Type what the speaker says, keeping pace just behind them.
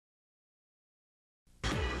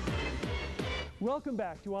Welcome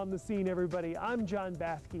back to On the Scene, everybody. I'm John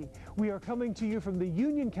Bathke. We are coming to you from the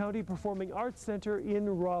Union County Performing Arts Center in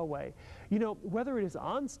Rahway. You know, whether it is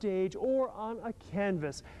on stage or on a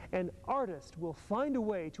canvas, an artist will find a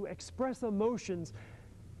way to express emotions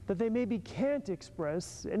that they maybe can't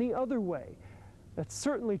express any other way. That's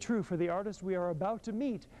certainly true for the artist we are about to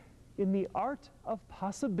meet in the art of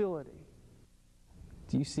possibility.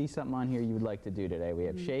 Do you see something on here you would like to do today? We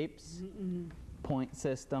have shapes, point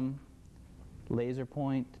system, laser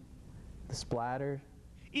point, the splatter.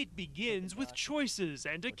 It begins with choices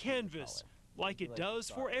and a canvas, like it does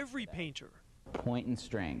for every painter. Point and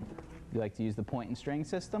string. You like to use the point and string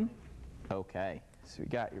system? Okay, so we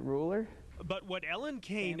got your ruler. But what Ellen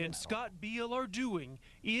Kane and Scott Beal are doing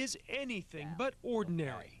is anything but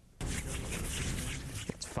ordinary.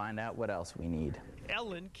 Let's find out what else we need.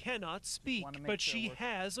 Ellen cannot speak, but she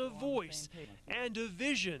has a voice and a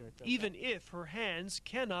vision, even if her hands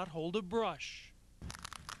cannot hold a brush.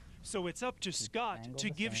 So it's up to Scott to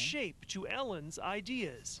give shape to Ellen's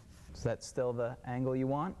ideas. Is that still the angle you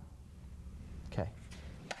want? Okay.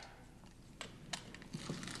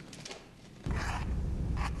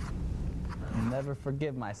 Never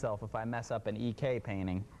forgive myself if I mess up an EK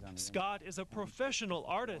painting. Scott is a professional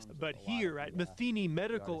artist, but here at Matheny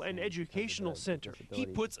Medical and Educational Center, he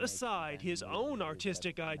puts aside his own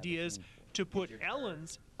artistic ideas to put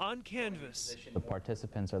Ellen's on canvas. The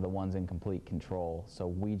participants are the ones in complete control, so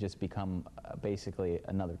we just become basically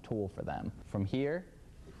another tool for them. From here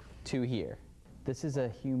to here. This is a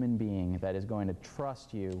human being that is going to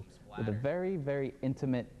trust you with a very, very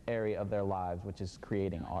intimate area of their lives, which is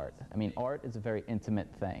creating art. I mean, art is a very intimate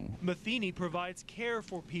thing. Matheny provides care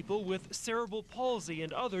for people with cerebral palsy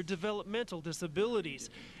and other developmental disabilities.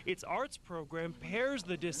 Its arts program pairs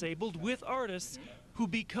the disabled with artists who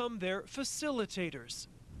become their facilitators.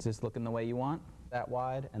 Is this looking the way you want? That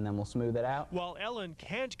wide, and then we'll smooth it out. While Ellen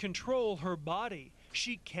can't control her body,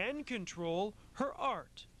 she can control her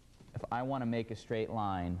art. If I want to make a straight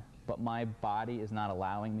line, but my body is not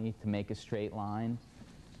allowing me to make a straight line,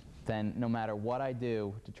 then no matter what I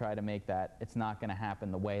do to try to make that, it's not going to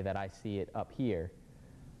happen the way that I see it up here.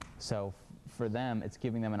 So for them, it's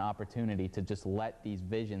giving them an opportunity to just let these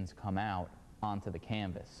visions come out onto the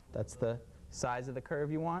canvas. That's the size of the curve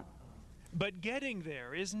you want. But getting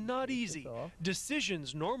there is not easy.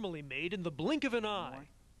 Decisions normally made in the blink of an eye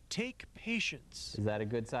take patience. Is that a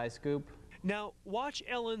good size scoop? Now, watch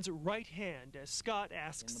Ellen's right hand as Scott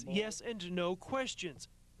asks yes and no questions.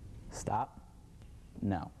 Stop.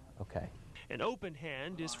 No. Okay. An open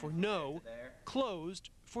hand is for no, closed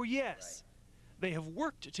for yes. They have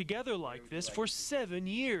worked together like this for 7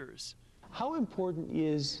 years. How important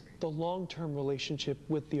is the long-term relationship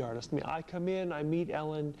with the artist? I mean, I come in, I meet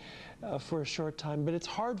Ellen for a short time, but it's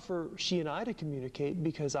hard for she and I to communicate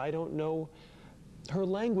because I don't know her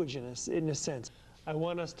language in a sense. I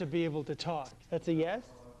want us to be able to talk. That's a yes?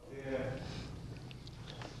 Yeah.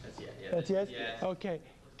 That's yes? Yes. Okay,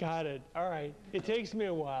 got it. All right. It takes me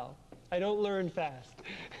a while. I don't learn fast.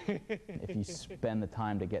 If you spend the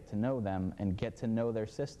time to get to know them and get to know their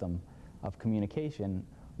system of communication,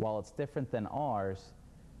 while it's different than ours,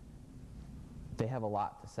 they have a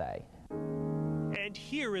lot to say. And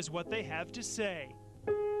here is what they have to say.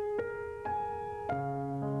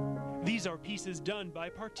 These are pieces done by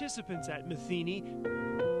participants at Matheny.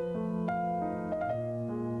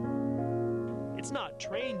 It's not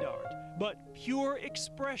trained art, but pure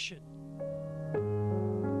expression.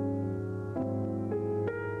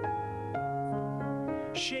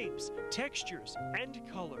 Shapes, textures, and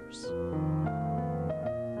colors.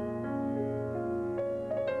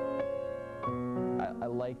 I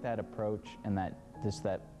like that approach and that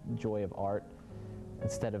joy of art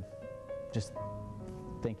instead of just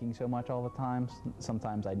thinking so much all the time.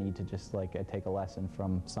 Sometimes I need to just take a lesson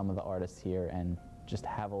from some of the artists here and just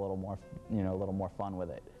have a little more, a little more fun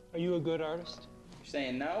with it. Are you a good artist? You're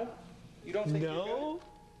saying no? You don't think you're good?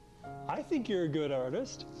 I think you're a good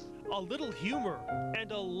artist. A little humor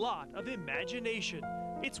and a lot of imagination.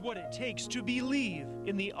 It's what it takes to believe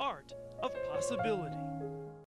in the art of possibility.